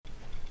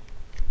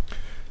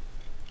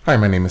Hi,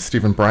 my name is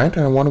Stephen Bryant,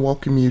 and I want to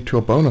welcome you to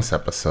a bonus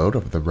episode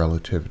of the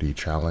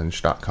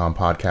RelativityChallenge.com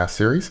podcast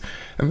series.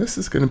 And this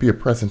is going to be a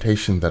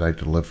presentation that I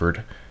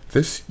delivered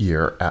this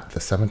year at the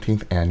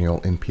 17th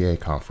Annual NPA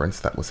Conference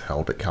that was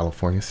held at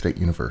California State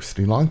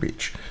University, Long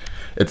Beach.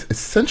 It's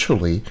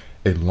essentially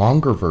a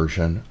longer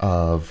version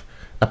of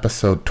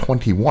episode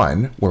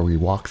 21, where we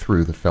walk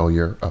through the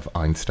failure of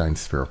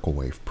Einstein's spherical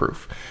wave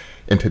proof.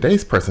 In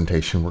today's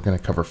presentation, we're going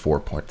to cover 4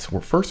 points.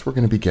 First, we're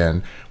going to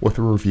begin with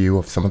a review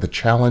of some of the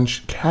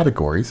challenge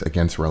categories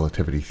against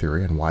relativity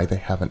theory and why they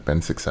haven't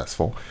been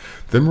successful.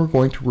 Then we're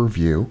going to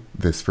review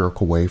the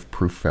spherical wave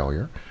proof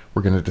failure.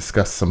 We're going to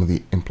discuss some of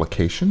the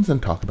implications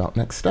and talk about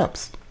next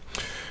steps.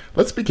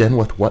 Let's begin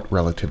with what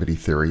relativity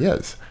theory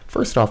is.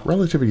 First off,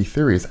 relativity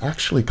theory is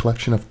actually a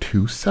collection of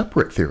two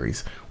separate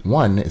theories.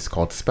 One is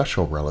called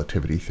special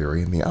relativity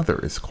theory, and the other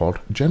is called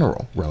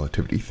general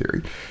relativity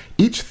theory.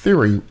 Each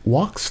theory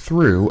walks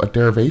through a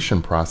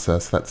derivation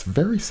process that's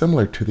very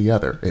similar to the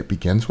other. It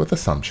begins with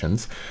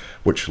assumptions,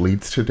 which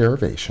leads to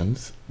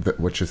derivations,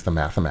 which is the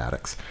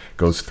mathematics,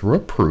 goes through a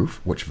proof,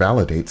 which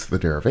validates the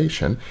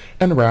derivation,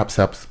 and wraps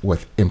up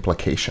with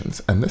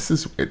implications. And this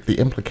is the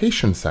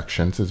implication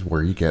sections is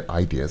where you get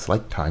ideas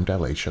like time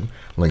dilation,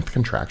 length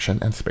contraction,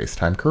 and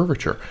space-time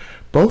curvature.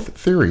 Both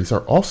theories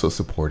are also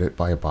supported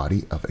by a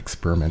body of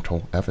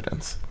experimental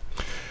evidence.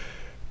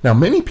 Now,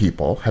 many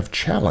people have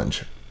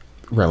challenged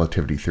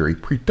relativity theory,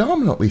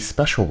 predominantly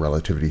special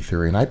relativity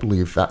theory, and I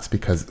believe that's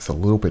because it's a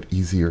little bit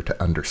easier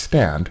to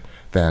understand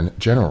than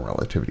general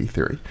relativity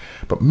theory.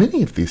 But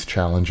many of these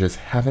challenges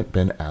haven't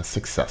been as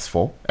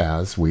successful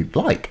as we'd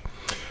like.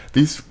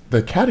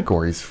 The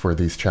categories for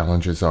these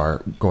challenges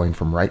are going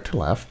from right to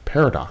left,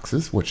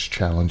 paradoxes, which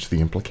challenge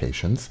the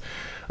implications,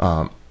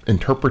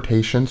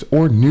 interpretations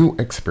or new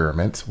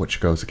experiments, which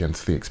goes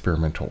against the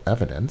experimental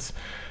evidence,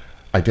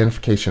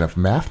 identification of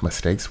math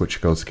mistakes,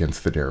 which goes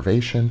against the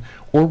derivation,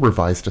 or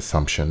revised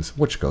assumptions,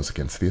 which goes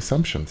against the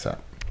assumption set.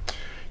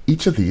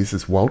 Each of these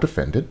is well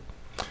defended.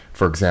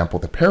 For example,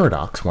 the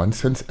paradox one,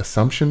 since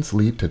assumptions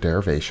lead to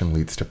derivation,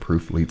 leads to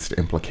proof, leads to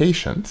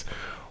implications,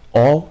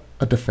 all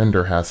a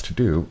defender has to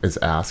do is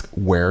ask,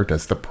 where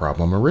does the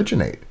problem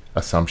originate?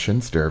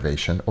 Assumptions,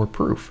 derivation, or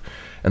proof?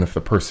 And if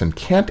the person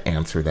can't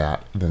answer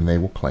that, then they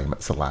will claim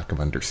it's a lack of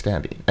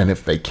understanding. And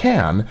if they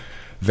can,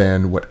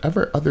 then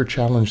whatever other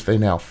challenge they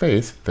now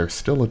face, there's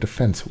still a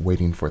defense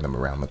waiting for them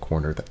around the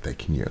corner that they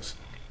can use.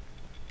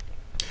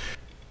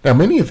 Now,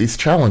 many of these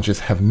challenges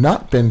have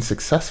not been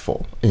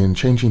successful in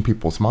changing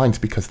people's minds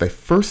because they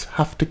first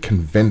have to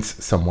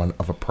convince someone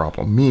of a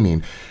problem,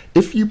 meaning,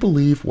 if you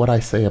believe what I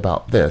say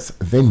about this,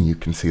 then you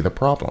can see the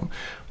problem.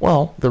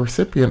 Well, the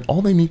recipient,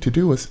 all they need to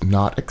do is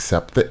not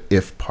accept the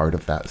if part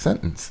of that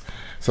sentence.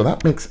 So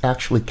that makes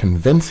actually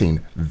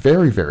convincing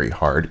very, very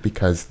hard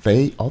because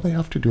all they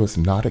have to do is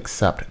not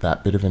accept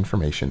that bit of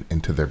information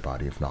into their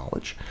body of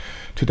knowledge.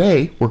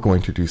 Today, we're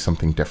going to do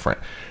something different.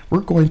 We're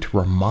going to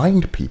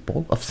remind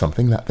people of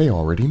something that they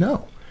already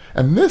know.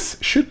 And this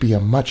should be a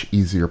much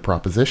easier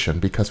proposition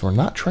because we're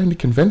not trying to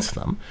convince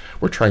them.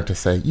 We're trying to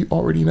say, you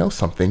already know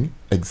something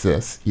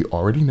exists. You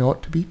already know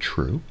it to be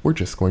true. We're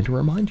just going to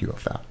remind you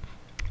of that.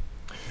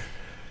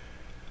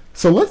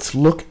 So let's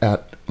look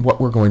at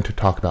what we're going to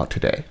talk about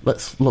today.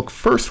 Let's look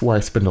first where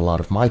I spend a lot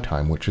of my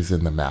time, which is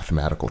in the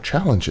mathematical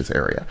challenges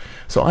area.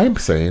 So I'm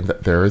saying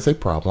that there is a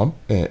problem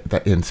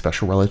that in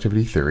special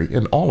relativity theory,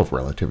 in all of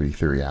relativity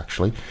theory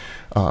actually,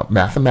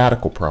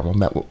 mathematical problem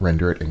that will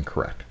render it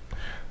incorrect.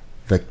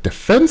 The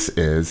defense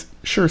is,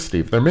 sure,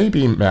 Steve, there may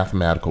be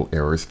mathematical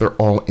errors. They're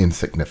all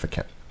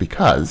insignificant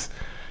because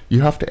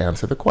you have to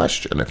answer the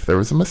question. If there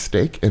was a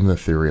mistake in the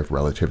theory of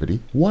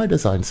relativity, why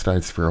does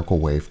Einstein's spherical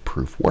wave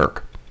proof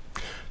work?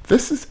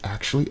 This is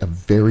actually a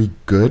very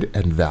good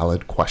and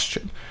valid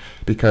question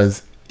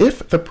because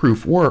if the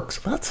proof works,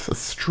 that's a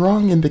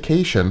strong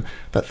indication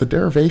that the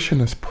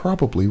derivation is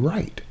probably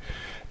right.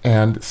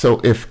 And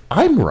so if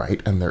I'm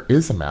right and there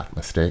is a math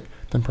mistake,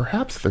 then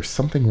perhaps there's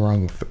something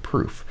wrong with the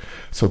proof.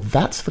 So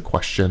that's the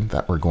question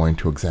that we're going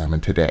to examine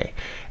today.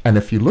 And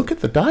if you look at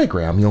the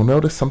diagram, you'll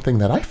notice something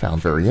that I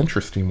found very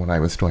interesting when I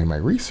was doing my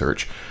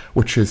research,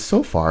 which is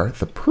so far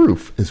the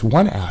proof is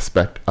one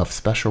aspect of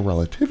special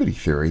relativity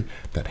theory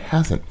that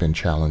hasn't been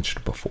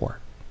challenged before.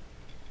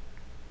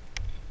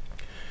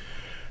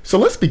 So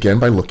let's begin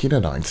by looking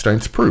at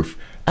Einstein's proof.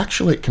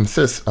 Actually, it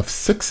consists of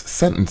 6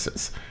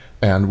 sentences,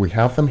 and we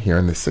have them here,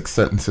 and the 6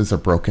 sentences are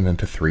broken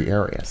into 3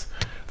 areas.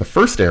 The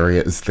first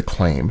area is the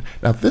claim.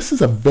 Now, this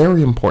is a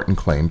very important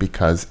claim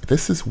because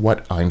this is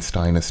what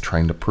Einstein is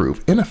trying to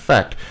prove. In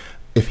effect,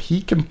 if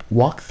he can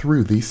walk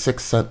through these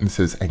 6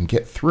 sentences and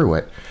get through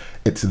it,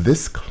 it's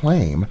this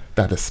claim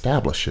that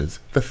establishes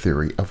the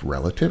theory of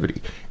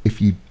relativity. If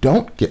you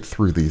don't get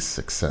through these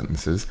 6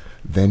 sentences,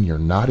 then you're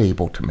not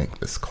able to make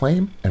this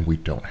claim, and we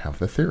don't have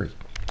the theory.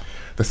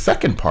 The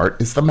second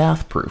part is the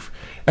math proof.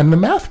 And the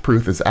math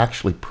proof is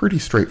actually pretty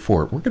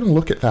straightforward. We're going to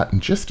look at that in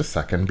just a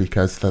second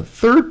because the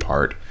third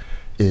part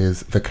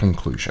is the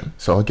conclusion.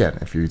 So again,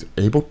 if he's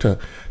able to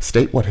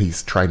state what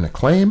he's trying to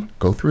claim,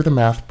 go through the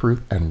math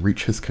proof, and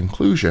reach his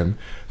conclusion,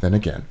 then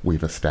again,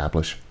 we've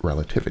established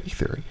relativity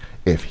theory.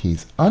 If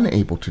he's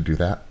unable to do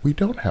that, we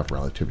don't have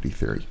relativity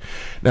theory.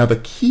 Now,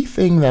 the key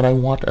thing that I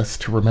want us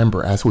to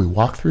remember as we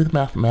walk through the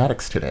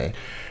mathematics today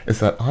is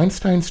that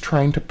Einstein's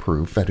trying to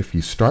prove that if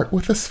you start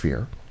with a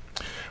sphere,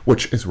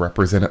 which is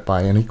represented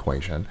by an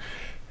equation,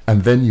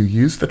 and then you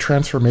use the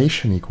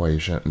transformation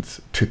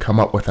equations to come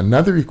up with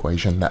another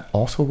equation that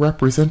also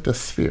represents a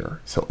sphere.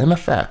 So in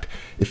effect,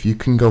 if you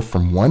can go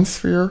from one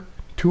sphere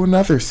to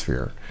another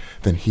sphere,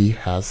 then he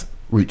has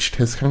reached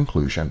his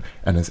conclusion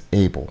and is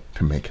able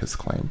to make his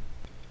claim.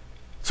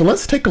 So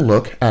let's take a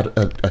look at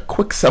a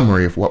quick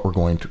summary of what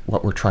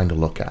we're trying to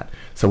look at.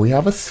 So we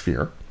have a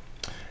sphere,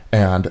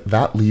 and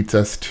that leads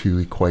us to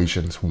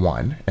equations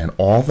 1, and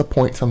all the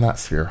points on that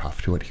sphere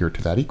have to adhere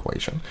to that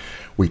equation.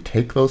 We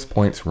take those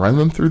points, run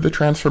them through the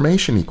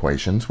transformation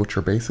equations, which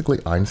are basically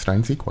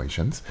Einstein's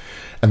equations,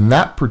 and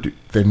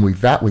then we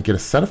get a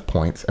set of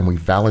points, and we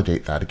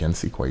validate that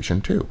against equation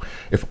 2.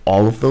 If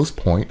all of those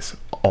points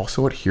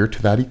also adhere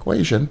to that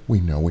equation, we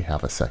know we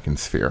have a second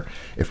sphere.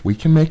 If we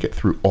can make it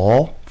through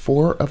all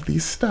 4 of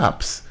these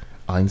steps,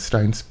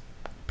 Einstein's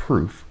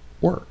proof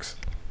works.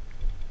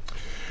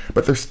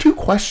 But there's 2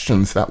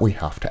 questions that we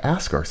have to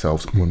ask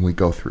ourselves when we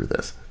go through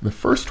this. The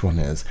first one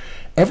is,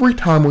 every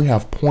time we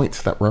have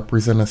points that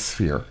represent a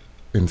sphere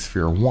in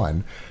sphere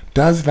 1,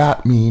 does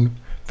that mean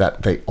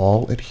that they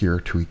all adhere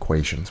to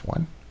equations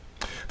 1?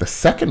 The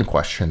second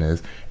question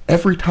is,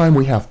 every time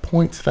we have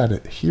points that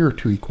adhere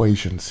to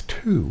equations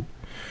 2,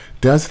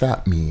 does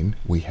that mean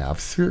we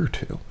have sphere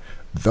 2?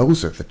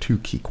 Those are the 2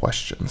 key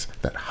questions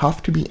that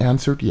have to be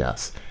answered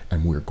yes,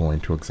 and we're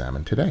going to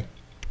examine today.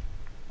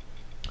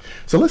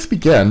 So let's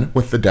begin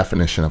with the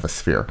definition of a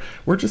sphere.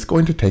 We're just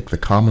going to take the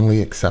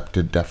commonly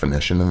accepted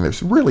definition, and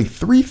there's really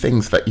 3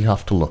 things that you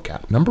have to look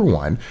at. Number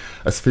 1,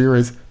 a sphere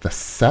is the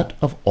set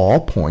of all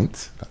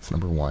points, that's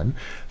number 1,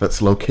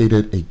 that's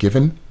located a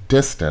given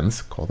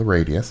distance, called the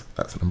radius,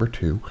 that's number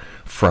 2,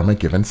 from a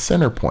given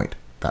center point,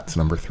 that's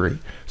number 3.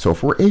 So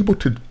if we're able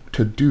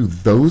to do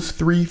those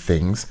 3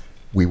 things,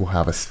 we will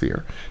have a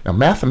sphere. Now,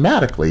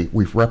 mathematically,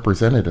 we've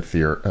represented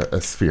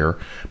a sphere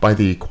by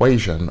the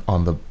equation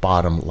on the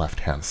bottom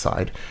left-hand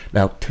side.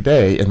 Now,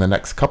 today, in the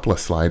next couple of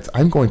slides,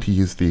 I'm going to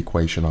use the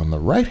equation on the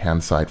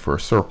right-hand side for a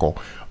circle,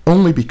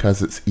 only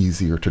because it's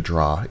easier to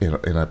draw in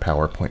a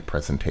PowerPoint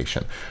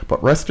presentation.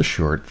 But rest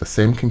assured, the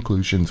same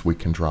conclusions we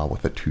can draw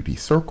with a 2D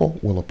circle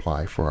will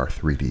apply for our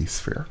 3D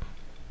sphere.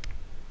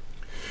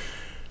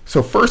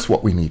 So first,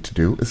 what we need to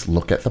do is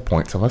look at the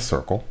points of a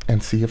circle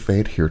and see if they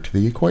adhere to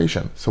the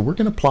equation. So we're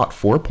going to plot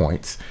 4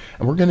 points,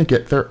 and we're going to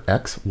get their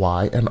x,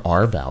 y, and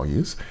r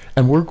values,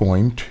 and we're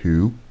going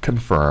to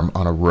confirm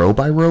on a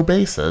row-by-row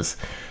basis,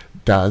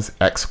 does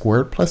x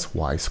squared plus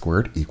y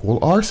squared equal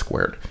r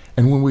squared?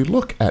 And when we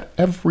look at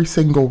every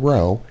single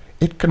row,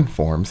 it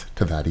conforms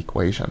to that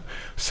equation.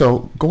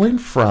 So going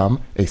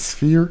from a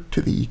sphere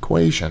to the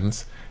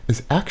equations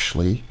is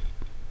actually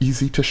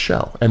easy to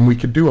show, and we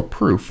could do a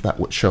proof that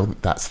would show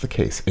that that's the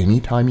case.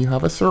 Anytime you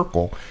have a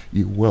circle,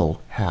 you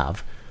will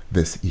have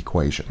this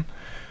equation.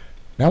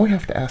 Now we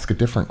have to ask a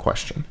different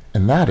question,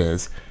 and that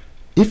is,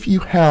 if you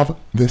have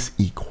this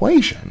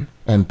equation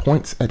and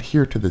points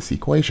adhere to this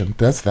equation,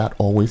 does that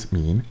always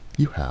mean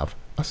you have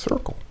a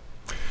circle?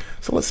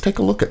 So let's take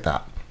a look at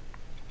that.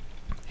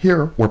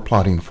 Here we're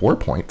plotting 4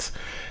 points,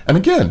 and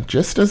again,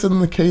 just as in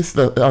the case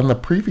on the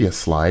previous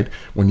slide,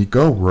 when you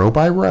go row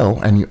by row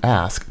and you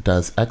ask,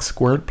 does x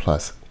squared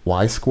plus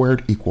y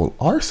squared equal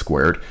r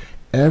squared,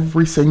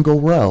 every single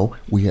row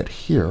we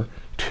adhere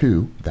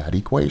to that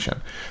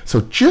equation. So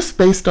just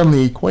based on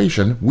the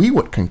equation, we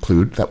would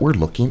conclude that we're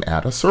looking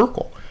at a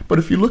circle. But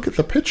if you look at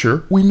the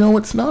picture, we know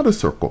it's not a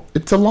circle,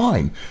 it's a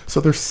line. So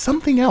there's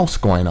something else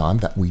going on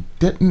that we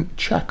didn't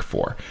check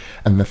for.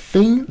 And the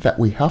thing that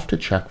we have to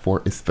check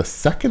for is the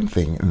second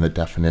thing in the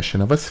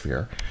definition of a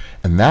sphere,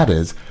 and that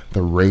is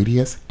the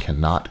radius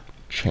cannot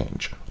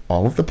change.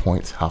 All of the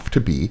points have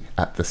to be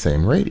at the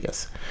same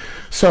radius.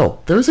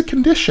 So there's a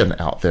condition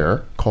out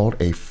there called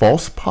a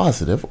false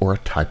positive or a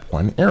type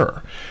 1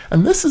 error.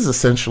 And this is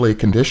essentially a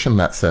condition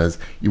that says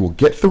you will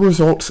get the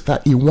results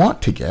that you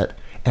want to get,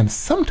 and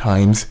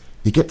sometimes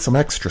you get some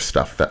extra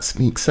stuff that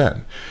sneaks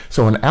in.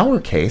 So in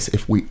our case,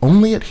 if we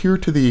only adhere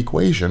to the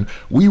equation,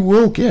 we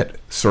will get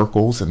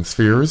circles and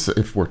spheres,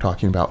 if we're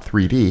talking about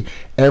 3D,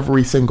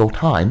 every single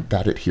time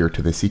that adhere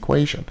to this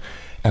equation.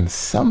 And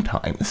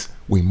sometimes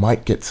we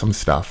might get some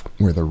stuff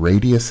where the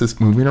radius is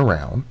moving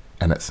around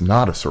and it's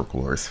not a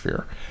circle or a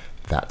sphere.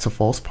 That's a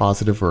false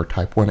positive or a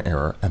type 1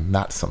 error, and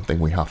that's something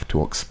we have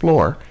to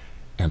explore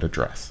and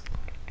address.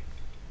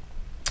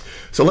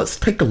 So let's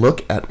take a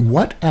look at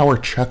what our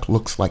check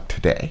looks like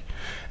today.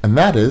 And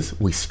that is,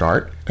 we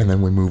start and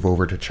then we move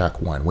over to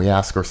check 1. We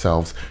ask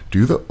ourselves,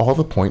 do all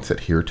the points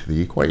adhere to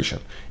the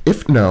equation?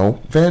 If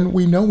no, then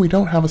we know we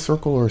don't have a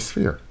circle or a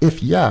sphere.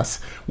 If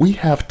yes, we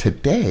have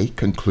today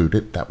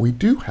concluded that we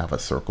do have a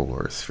circle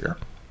or a sphere.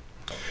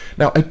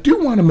 Now, I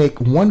do want to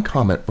make one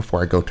comment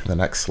before I go to the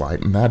next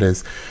slide, and that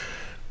is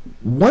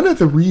one of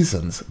the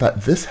reasons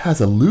that this has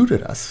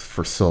eluded us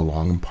for so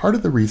long, and part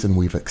of the reason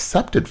we've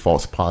accepted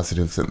false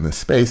positives in this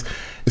space,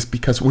 is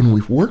because when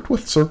we've worked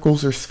with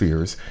circles or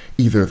spheres,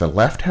 either the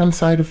left-hand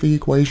side of the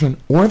equation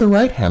or the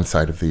right-hand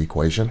side of the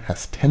equation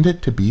has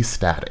tended to be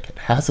static. It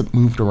hasn't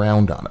moved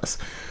around on us.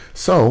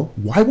 So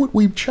why would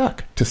we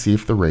check to see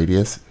if the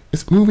radius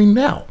is moving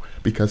now?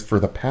 Because for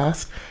the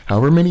past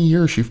however many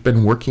years you've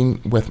been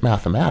working with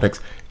mathematics,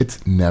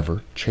 it's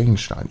never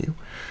changed on you.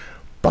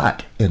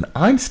 But in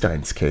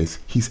Einstein's case,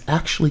 he's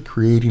actually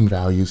creating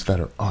values that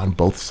are on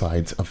both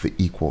sides of the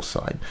equal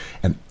sign.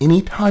 And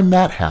anytime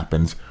that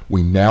happens,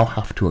 we now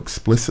have to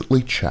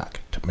explicitly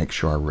check to make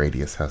sure our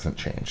radius hasn't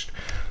changed.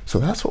 So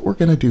that's what we're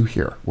going to do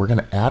here. We're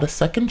going to add a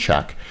second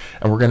check,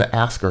 and we're going to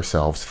ask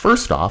ourselves,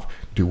 first off,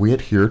 do we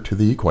adhere to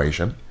the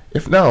equation?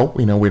 If no,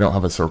 we know we don't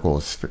have a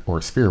circle or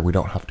a sphere. We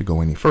don't have to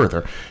go any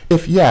further.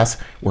 If yes,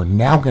 we're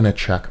now going to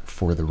check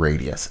for the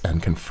radius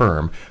and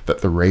confirm that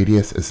the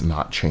radius is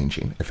not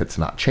changing. If it's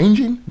not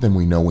changing, then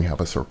we know we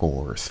have a circle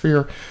or a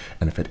sphere.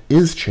 And if it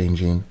is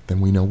changing, then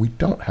we know we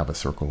don't have a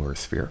circle or a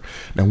sphere.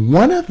 Now,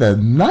 one of the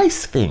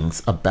nice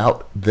things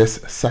about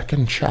this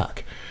second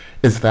check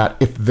is that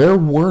if there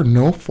were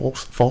no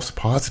false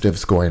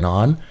positives going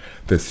on,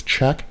 this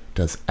check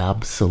does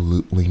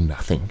absolutely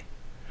nothing.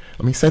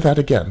 Let me say that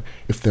again.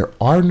 If there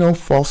are no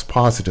false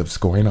positives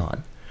going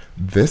on,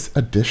 this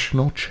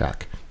additional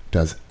check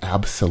does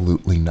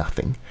absolutely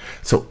nothing.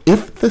 So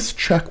if this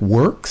check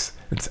works,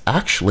 it's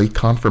actually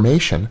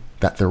confirmation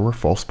that there were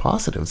false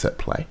positives at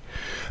play.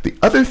 The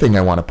other thing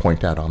I want to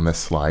point out on this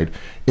slide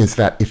is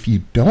that if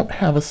you don't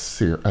have a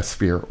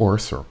sphere or a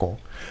circle,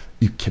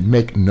 you can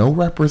make no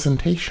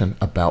representation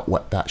about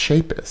what that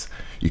shape is.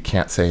 You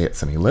can't say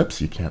it's an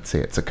ellipse, you can't say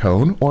it's a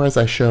cone, or as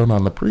I shown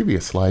on the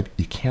previous slide,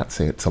 you can't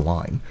say it's a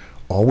line.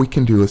 All we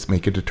can do is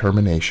make a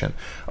determination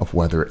of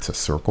whether it's a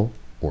circle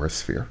or a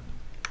sphere.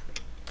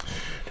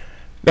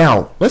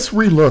 Now, let's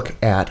relook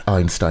at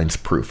Einstein's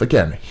proof.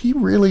 Again, he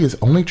really is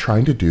only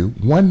trying to do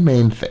one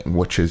main thing,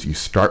 which is you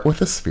start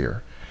with a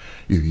sphere,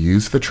 you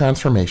use the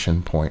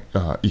transformation point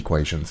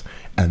equations,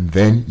 and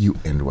then you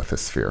end with a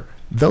sphere.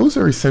 Those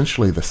are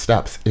essentially the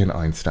steps in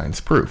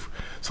Einstein's proof.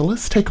 So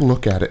let's take a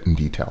look at it in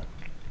detail.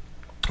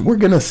 We're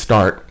going to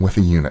start with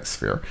a unit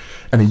sphere.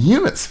 And a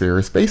unit sphere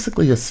is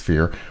basically a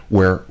sphere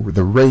where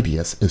the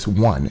radius is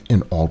 1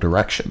 in all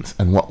directions.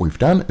 And what we've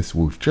done is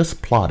we've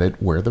just plotted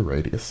where the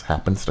radius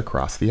happens to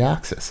cross the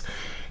axis.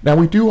 Now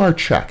we do our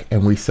check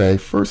and we say,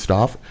 first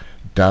off,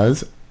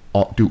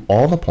 do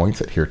all the points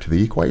adhere to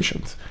the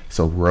equations?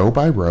 So row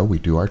by row, we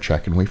do our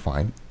check and we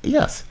find,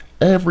 yes,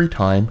 every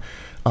time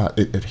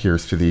it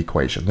adheres to the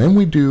equation. Then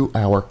we do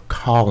our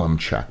column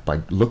check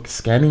by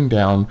scanning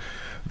down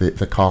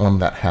the column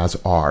that has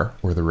r,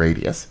 or the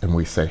radius, and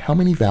we say, how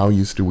many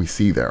values do we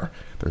see there?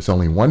 There's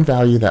only one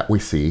value that we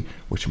see,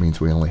 which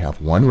means we only have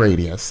one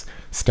radius.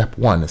 Step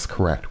 1 is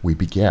correct. We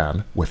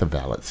began with a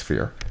valid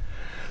sphere.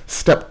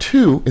 Step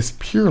 2 is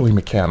purely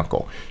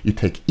mechanical. You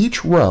take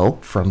each row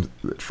from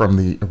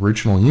the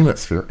original unit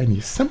sphere and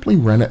you simply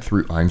run it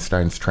through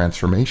Einstein's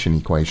transformation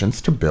equations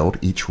to build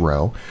each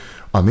row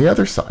on the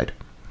other side.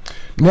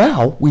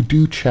 Now we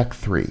do check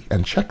 3,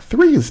 and check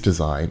 3 is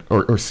designed,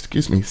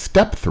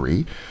 step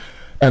 3,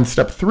 and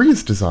step 3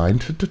 is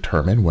designed to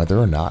determine whether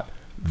or not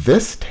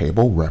this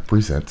table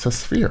represents a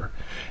sphere.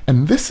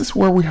 And this is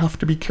where we have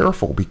to be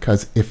careful,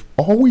 because if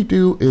all we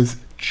do is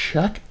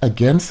check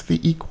against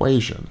the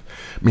equation,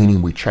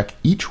 meaning we check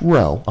each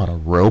row on a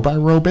row by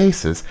row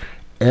basis,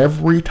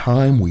 every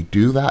time we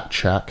do that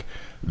check,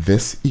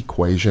 this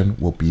equation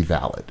will be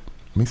valid.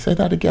 Let me say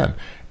that again.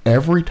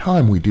 Every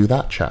time we do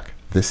that check,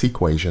 this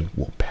equation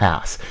will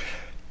pass.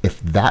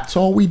 If that's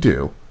all we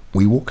do,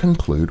 we will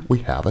conclude we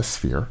have a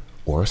sphere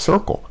or a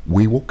circle.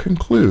 We will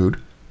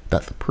conclude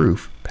that the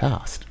proof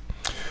passed.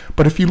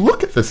 But if you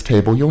look at this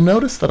table, you'll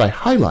notice that I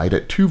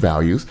highlighted 2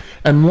 values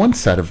and one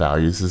set of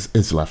values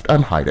is left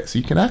unhighlighted. So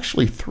you can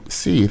actually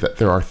see that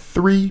there are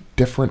 3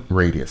 different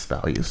radius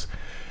values.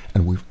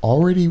 And we've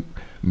already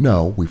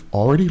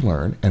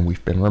learned and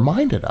we've been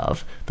reminded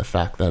of the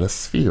fact that a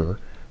sphere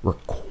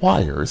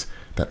requires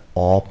that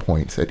all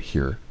points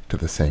adhere to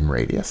the same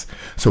radius.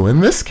 So in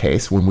this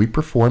case, when we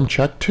perform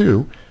check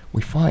 2,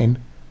 we find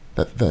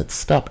that the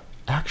step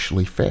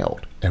actually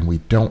failed and we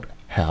don't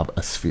have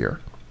a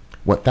sphere.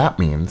 What that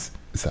means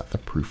is that the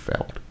proof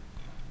failed.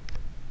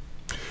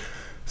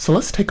 So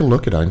let's take a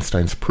look at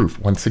Einstein's proof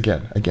once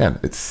again. Again,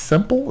 it's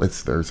simple.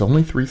 There's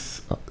only three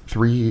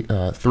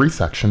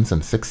sections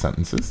and 6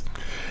 sentences.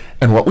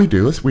 And what we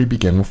do is we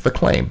begin with the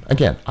claim.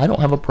 Again, I don't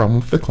have a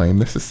problem with the claim.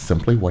 This is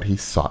simply what he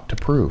sought to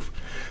prove.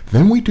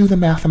 Then we do the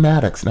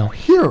mathematics. Now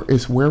here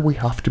is where we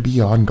have to be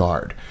on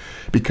guard.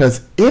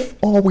 Because if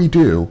all we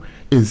do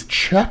is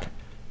check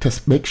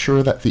to make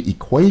sure that the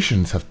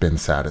equations have been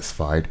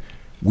satisfied,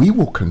 we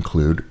will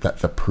conclude that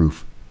the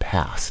proof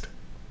passed.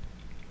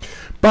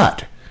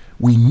 But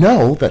we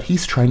know that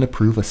he's trying to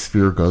prove a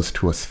sphere goes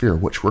to a sphere,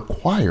 which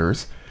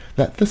requires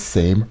that the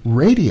same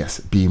radius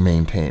be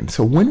maintained.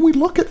 So when we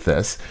look at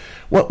this,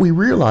 what we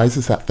realize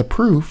is that the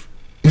proof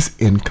is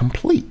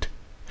incomplete.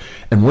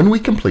 And when we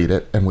complete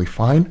it and we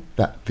find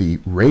that the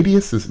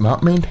radius is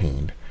not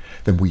maintained,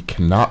 then we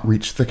cannot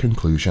reach the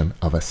conclusion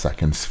of a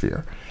second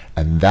sphere.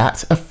 And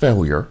that's a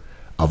failure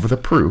of the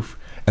proof.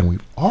 And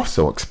we've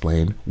also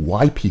explained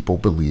why people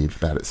believe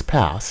that it's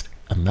passed,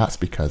 and that's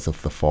because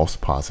of the false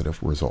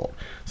positive result.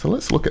 So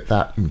let's look at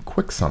that in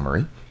quick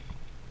summary.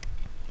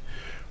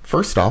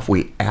 First off,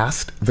 we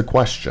asked the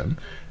question,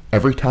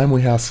 every time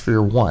we have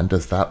sphere 1,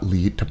 does that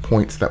lead to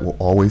points that will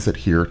always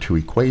adhere to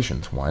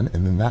equations 1?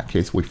 And in that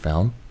case, we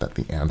found that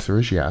the answer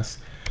is yes.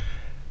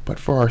 But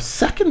for our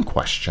second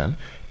question,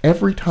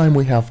 every time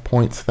we have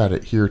points that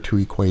adhere to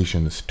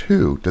equations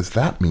 2, does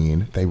that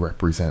mean they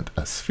represent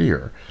a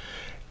sphere?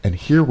 And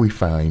here we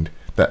find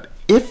that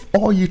if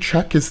all you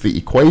check is the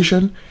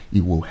equation,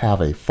 you will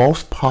have a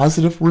false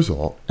positive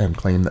result and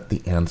claim that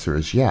the answer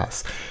is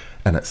yes.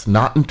 And it's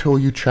not until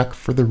you check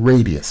for the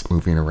radius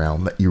moving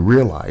around that you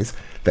realize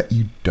that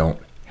you don't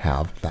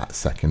have that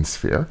second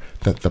sphere,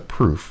 that the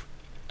proof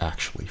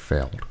actually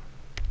failed.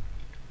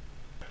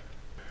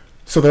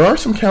 So there are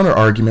some counter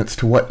arguments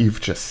to what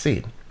you've just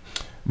seen.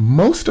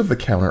 Most of the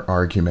counter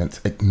arguments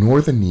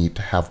ignore the need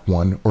to have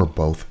one or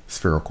both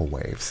spherical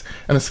waves.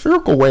 And a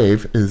spherical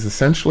wave is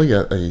essentially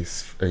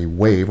a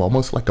wave,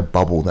 almost like a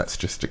bubble that's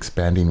just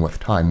expanding with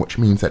time, which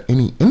means at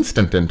any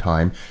instant in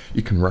time,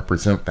 you can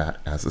represent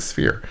that as a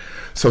sphere.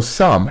 So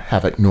some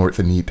have ignored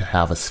the need to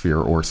have a sphere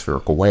or a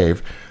spherical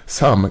wave.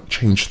 Some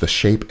change the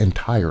shape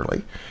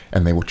entirely,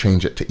 and they will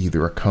change it to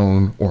either a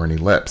cone or an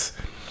ellipse.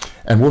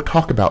 And we'll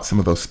talk about some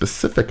of those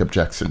specific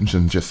objections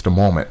in just a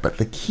moment, but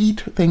the key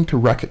thing to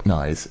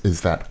recognize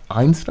is that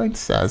Einstein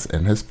says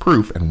in his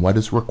proof, and what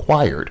is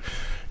required,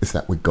 is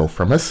that we go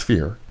from a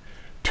sphere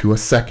to a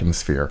second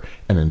sphere,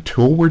 and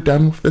until we're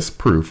done with this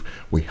proof,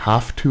 we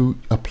have to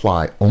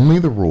apply only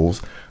the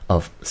rules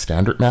of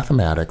standard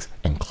mathematics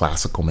and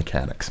classical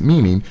mechanics,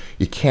 meaning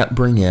you can't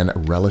bring in a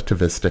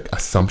relativistic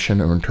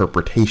assumption or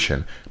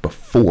interpretation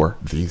before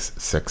these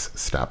 6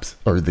 steps,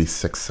 or these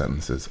 6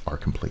 sentences are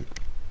complete.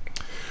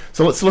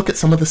 So let's look at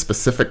some of the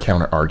specific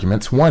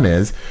counter-arguments. One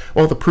is,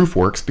 well, the proof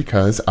works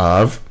because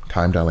of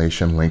time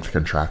dilation, length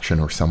contraction,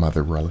 or some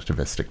other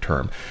relativistic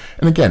term.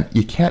 And again,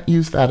 you can't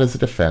use that as a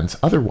defense.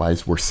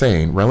 Otherwise, we're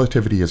saying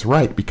relativity is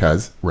right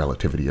because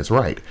relativity is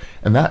right.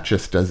 And that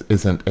just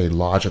isn't a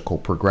logical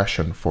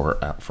progression for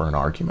an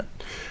argument.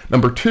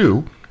 Number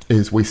 2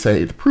 is we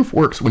say the proof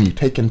works when you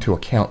take into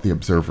account the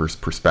observer's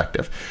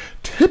perspective.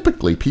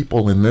 Typically,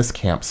 people in this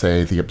camp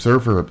say the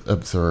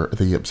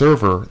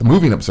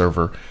moving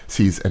observer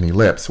sees an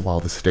ellipse while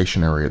the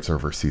stationary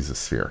observer sees a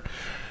sphere.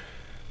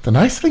 The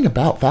nice thing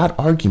about that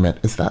argument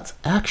is that's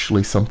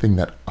actually something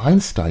that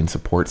Einstein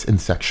supports in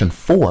section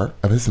 4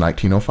 of his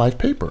 1905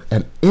 paper.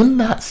 And in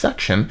that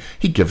section,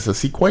 he gives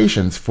us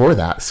equations for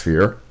that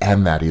sphere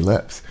and that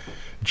ellipse.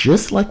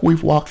 Just like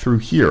we've walked through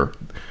here,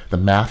 the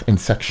math in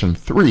section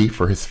 3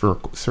 for his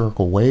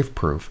spherical wave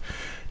proof,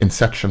 in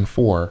section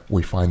 4,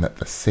 we find that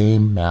the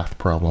same math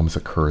problems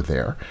occur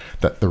there,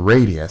 that the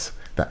radius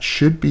that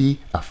should be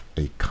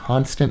a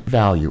constant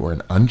value or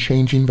an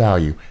unchanging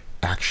value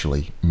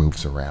actually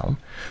moves around.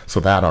 So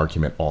that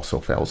argument also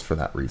fails for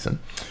that reason.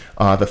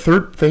 The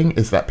third thing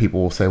is that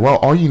people will say, well,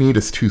 all you need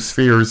is 2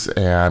 spheres,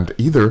 and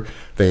either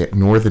they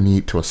ignore the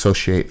need to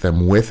associate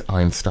them with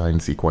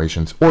Einstein's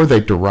equations, or they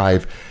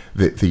derive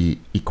the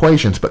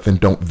equations but then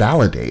don't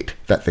validate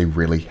that they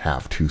really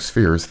have 2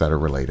 spheres that are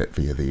related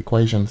via the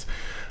equations.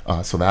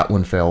 So that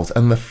one fails.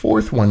 And the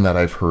fourth one that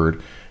I've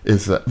heard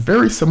is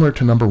very similar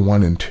to number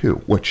 1 and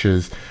 2, which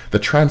is the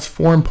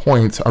transform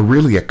points are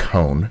really a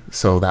cone.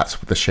 So that's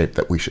the shape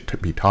that we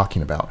should be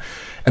talking about.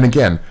 And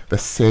again, the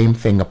same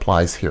thing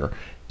applies here.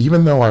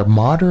 Even though our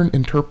modern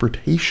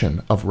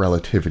interpretation of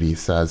relativity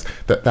says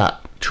that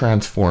that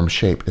transform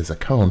shape is a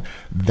cone,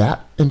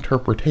 that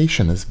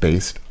interpretation is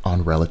based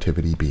on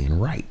relativity being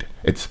right.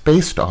 It's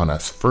based on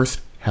us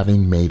first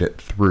having made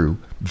it through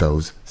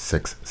those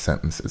 6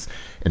 sentences.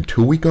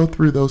 Until we go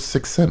through those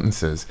 6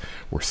 sentences,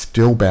 we're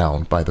still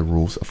bound by the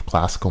rules of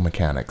classical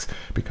mechanics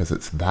because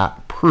it's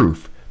that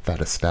proof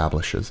that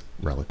establishes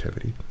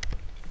relativity.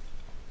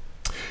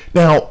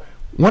 Now,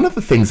 one of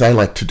the things I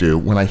like to do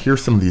when I hear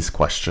some of these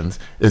questions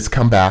is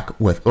come back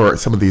with, or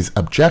some of these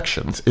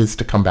objections, is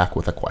to come back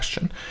with a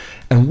question.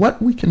 And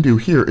what we can do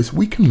here is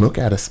we can look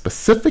at a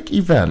specific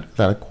event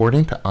that,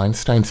 according to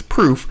Einstein's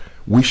proof,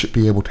 we should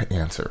be able to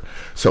answer.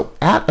 So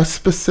at a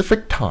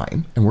specific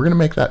time, and we're going to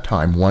make that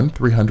time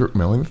 1/300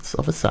 millionths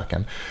of a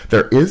second,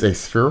 there is a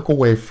spherical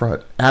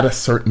wavefront at a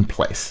certain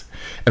place.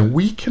 And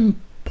we can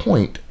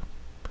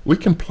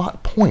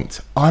plot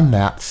points on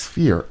that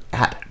sphere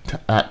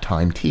at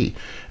time t.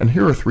 And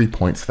here are 3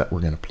 points that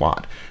we're going to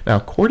plot. Now,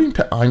 according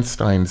to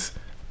Einstein's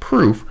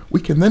proof,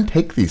 we can then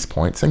take these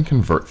points and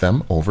convert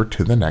them over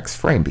to the next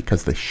frame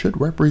because they should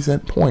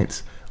represent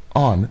points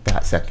on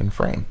that second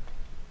frame.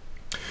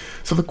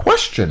 So the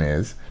question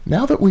is,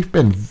 now that we've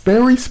been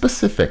very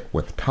specific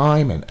with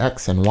time and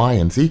x and y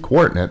and z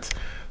coordinates,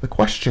 the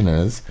question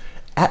is,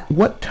 at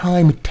what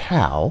time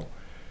tau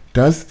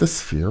does the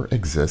sphere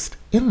exist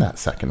in that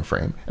second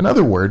frame? In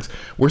other words,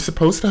 we're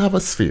supposed to have a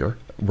sphere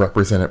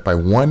represented by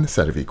one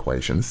set of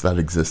equations that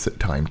exists at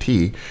time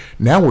t.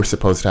 Now we're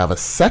supposed to have a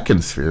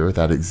second sphere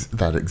that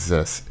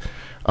exists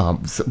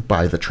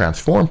by the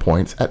transform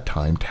points at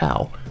time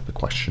tau. The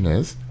question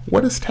is,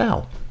 what is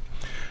tau?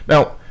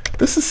 Now,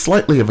 this is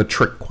slightly of a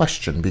trick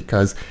question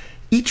because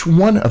each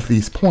one of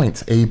these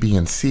points, A, B,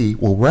 and C,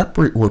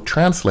 will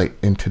translate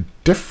into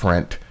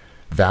different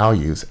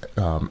values,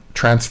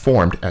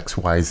 transformed x,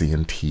 y, z,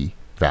 and t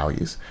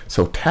values.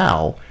 So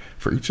tau,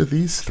 for each of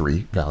these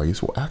three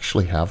values, will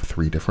actually have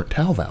three different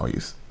tau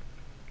values.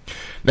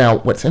 Now,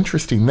 what's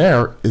interesting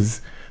there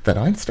is that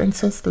Einstein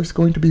says there's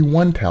going to be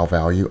one tau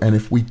value, and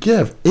if we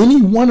give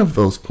any one of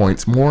those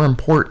points more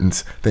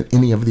importance than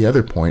any of the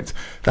other points,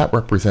 that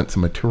represents a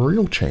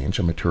material change,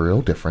 a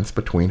material difference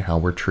between how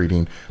we're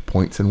treating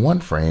points in one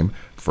frame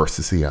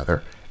versus the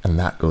other, and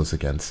that goes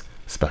against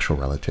special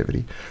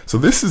relativity. So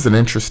this is an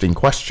interesting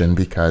question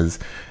because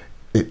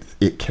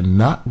it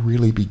cannot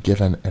really be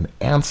given an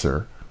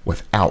answer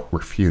without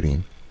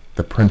refuting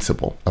the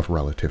principle of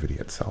relativity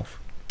itself.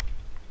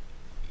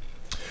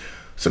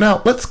 So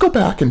now let's go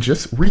back and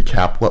just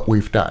recap what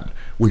we've done.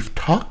 We've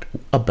talked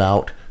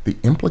about the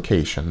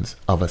implications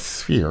of a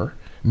sphere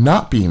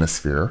not being a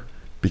sphere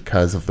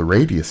because of the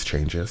radius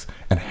changes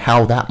and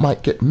how that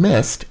might get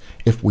missed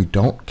if we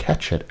don't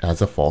catch it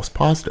as a false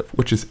positive,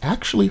 which is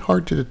actually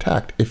hard to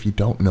detect if you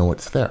don't know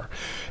it's there.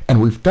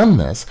 And we've done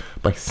this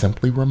by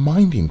simply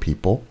reminding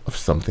people of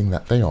something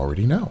that they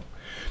already know.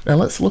 Now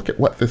let's look at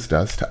what this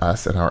does to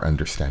us and our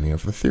understanding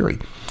of the theory.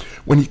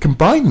 When you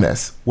combine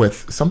this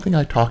with something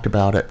I talked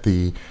about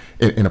in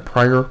a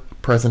prior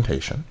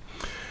presentation,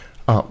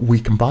 we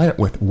combine it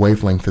with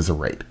wavelength as a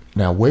rate.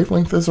 Now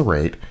wavelength as a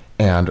rate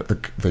and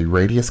the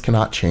radius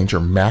cannot change are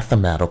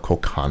mathematical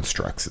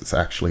constructs. It's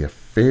actually a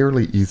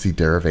fairly easy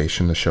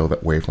derivation to show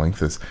that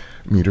wavelength is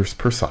meters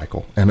per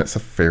cycle, and it's a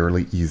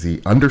fairly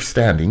easy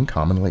understanding,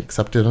 commonly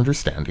accepted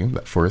understanding,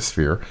 that for a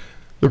sphere,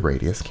 the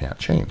radius can't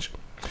change.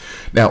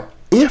 Now,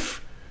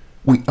 if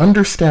we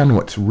understand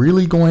what's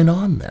really going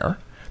on there,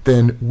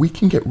 then we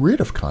can get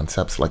rid of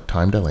concepts like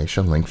time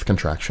dilation, length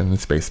contraction, and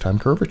space-time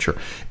curvature.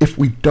 If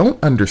we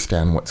don't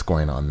understand what's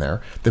going on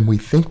there, then we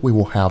think we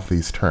will have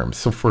these terms.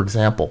 So for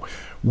example,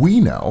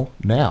 we know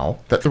now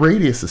that the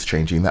radius is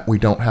changing, that we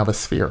don't have a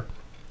sphere.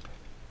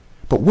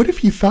 But what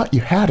if you thought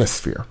you had a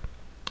sphere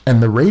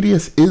and the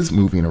radius is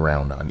moving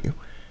around on you?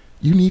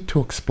 You need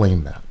to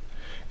explain that.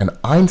 And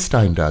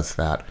Einstein does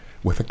that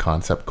with a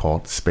concept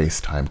called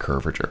space-time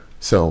curvature.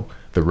 So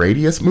the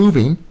radius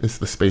moving is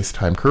the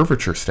space-time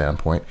curvature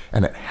standpoint,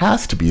 and it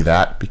has to be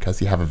that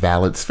because you have a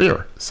valid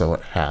sphere. So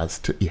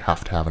you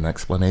have to have an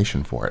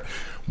explanation for it.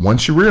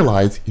 Once you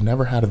realize you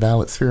never had a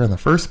valid sphere in the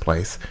first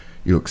place,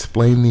 you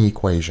explain the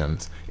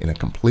equations in a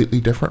completely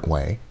different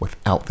way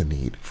without the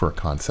need for a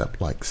concept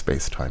like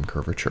space-time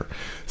curvature.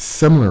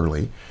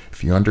 Similarly,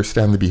 if you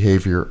understand the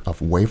behavior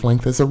of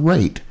wavelength as a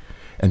rate,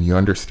 and you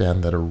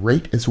understand that a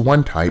rate is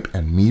one type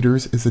and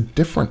meters is a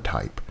different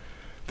type,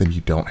 then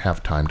you don't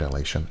have time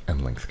dilation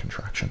and length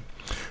contraction.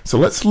 So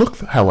let's look,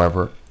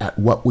 however, at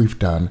what we've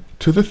done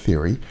to the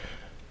theory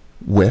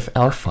with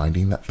our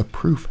finding that the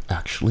proof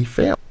actually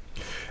failed.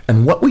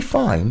 And what we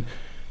find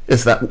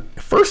is that,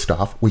 first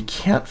off, we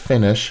can't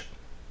finish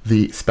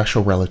the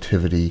special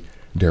relativity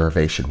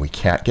derivation. We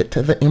can't get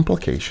to the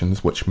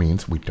implications, which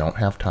means we don't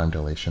have time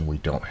dilation, we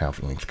don't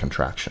have length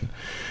contraction.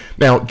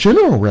 Now,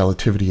 general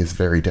relativity is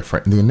very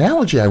different. And the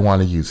analogy I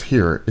want to use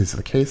here is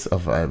the case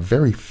of a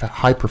very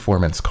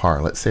high-performance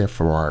car, let's say a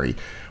Ferrari,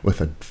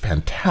 with a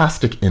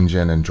fantastic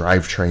engine and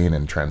drivetrain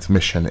and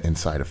transmission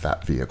inside of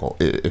that vehicle.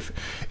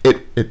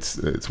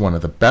 It's one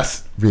of the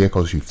best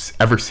vehicles you've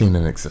ever seen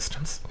in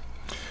existence.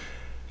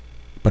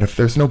 But if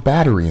there's no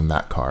battery in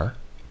that car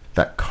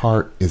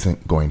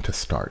isn't going to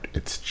start.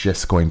 It's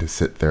just going to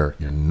sit there.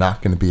 You're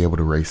not going to be able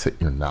to race it.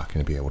 You're not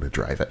going to be able to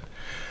drive it.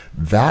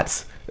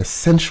 That's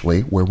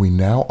essentially where we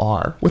now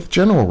are with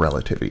general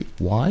relativity.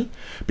 Why?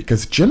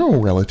 Because general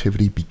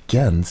relativity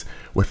begins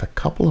with a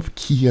couple of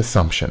key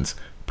assumptions,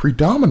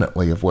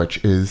 predominantly of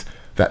which is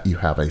that you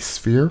have a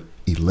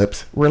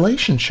sphere-ellipse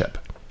relationship.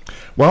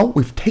 Well,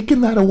 we've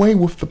taken that away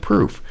with the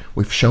proof.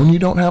 We've shown you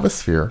don't have a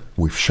sphere.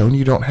 We've shown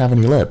you don't have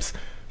an ellipse,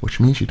 which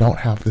means you don't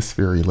have the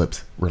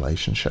sphere-ellipse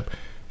relationship.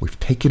 We've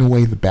taken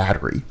away the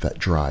battery that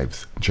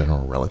drives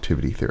general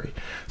relativity theory.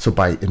 So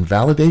by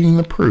invalidating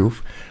the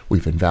proof,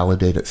 we've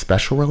invalidated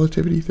special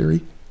relativity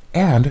theory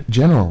and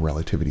general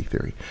relativity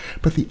theory.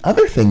 But the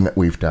other thing that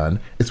we've done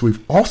is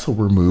we've also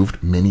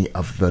removed many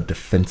of the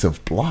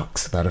defensive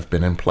blocks that have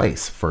been in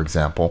place. For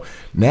example,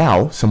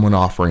 now someone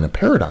offering a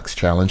paradox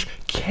challenge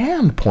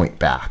can point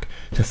back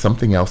to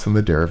something else in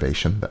the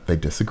derivation that they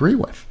disagree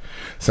with.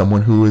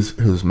 Someone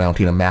who's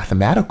mounting a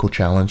mathematical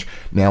challenge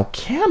now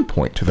can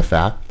point to the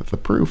fact that the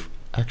proof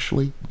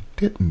actually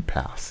didn't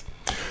pass.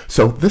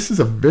 So this is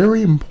a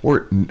very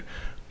important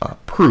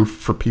proof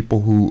for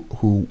people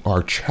who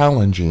are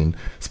challenging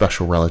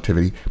special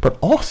relativity, but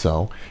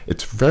also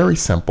it's very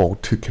simple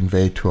to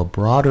convey to a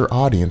broader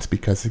audience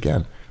because,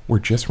 again, we're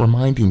just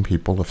reminding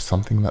people of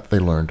something that they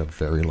learned a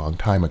very long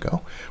time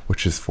ago,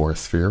 which is for a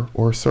sphere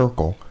or a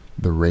circle,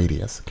 the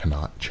radius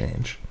cannot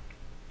change.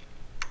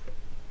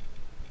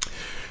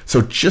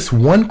 So just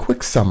one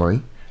quick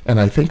summary, and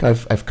I think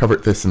I've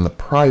covered this in the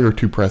prior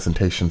two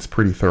presentations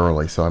pretty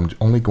thoroughly, so I'm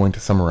only going to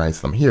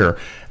summarize them here,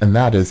 and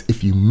that is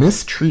if you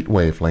mistreat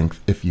wavelength,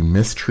 if you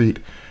mistreat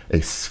a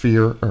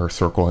sphere or a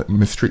circle,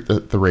 mistreat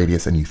the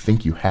radius, and you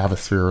think you have a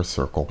sphere or a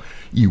circle,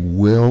 you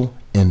will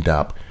end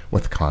up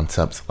with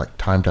concepts like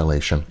time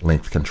dilation,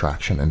 length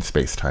contraction, and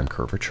space-time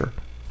curvature.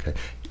 Okay?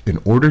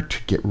 In order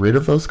to get rid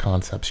of those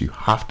concepts, you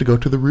have to go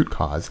to the root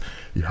cause.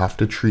 You have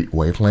to treat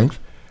wavelength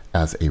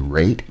as a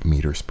rate,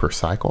 meters per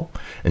cycle,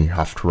 and you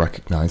have to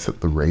recognize that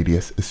the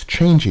radius is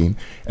changing.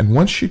 And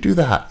once you do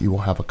that, you will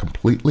have a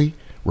completely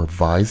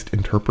revised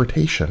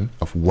interpretation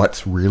of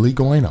what's really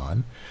going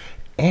on,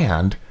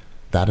 and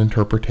that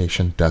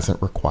interpretation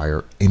doesn't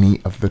require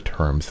any of the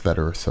terms that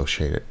are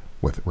associated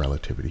with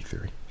relativity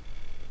theory.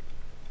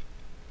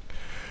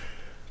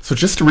 So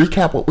just to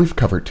recap what we've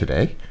covered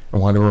today, I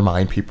want to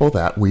remind people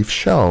that we've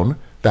shown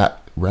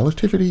that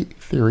relativity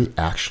theory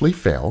actually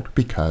failed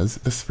because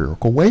the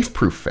spherical wave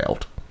proof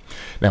failed.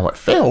 Now it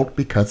failed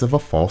because of a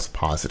false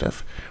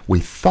positive.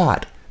 We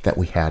thought that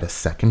we had a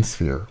second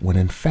sphere when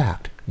in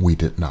fact we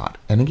did not.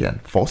 And again,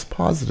 false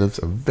positives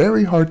are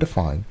very hard to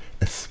find,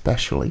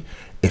 especially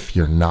if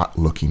you're not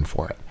looking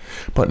for it.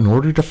 But in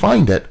order to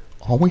find it,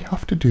 all we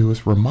have to do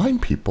is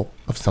remind people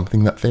of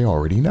something that they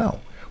already know,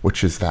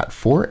 which is that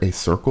for a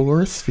circle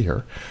or a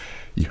sphere,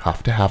 you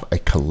have to have a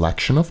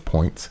collection of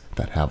points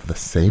that have the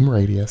same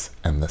radius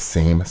and the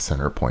same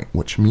center point,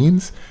 which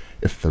means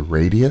if the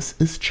radius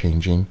is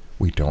changing,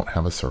 we don't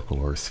have a circle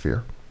or a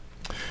sphere.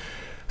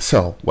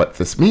 So what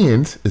this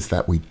means is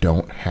that we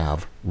don't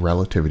have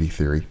relativity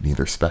theory,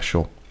 neither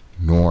special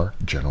nor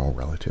general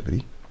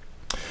relativity.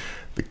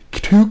 The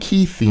two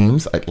key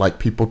themes I'd like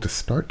people to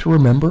start to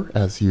remember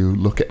as you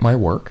look at my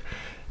work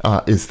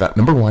is that,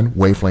 number one,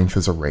 wavelength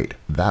is a rate.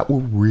 That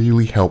will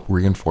really help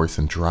reinforce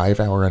and drive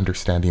our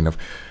understanding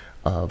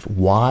of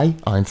why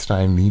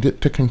Einstein needed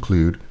to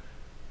conclude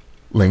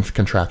length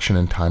contraction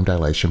and time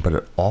dilation, but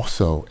it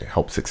also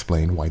helps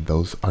explain why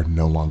those are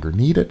no longer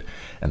needed.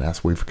 And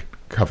as we've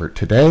covered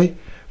today,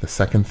 the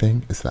second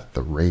thing is that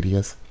the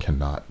radius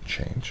cannot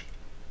change.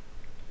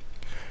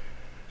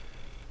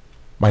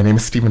 My name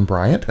is Stephen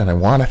Bryant, and I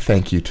want to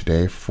thank you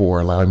today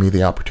for allowing me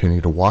the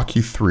opportunity to walk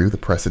you through the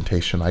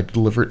presentation I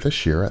delivered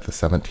this year at the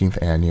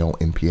 17th Annual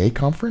NPA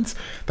Conference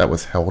that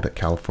was held at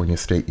California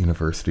State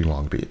University,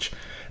 Long Beach.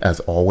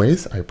 As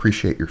always, I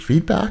appreciate your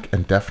feedback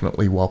and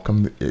definitely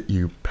welcome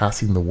you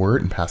passing the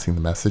word and passing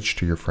the message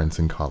to your friends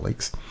and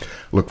colleagues.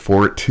 Look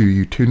forward to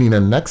you tuning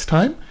in next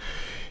time.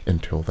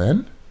 Until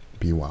then,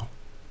 be well.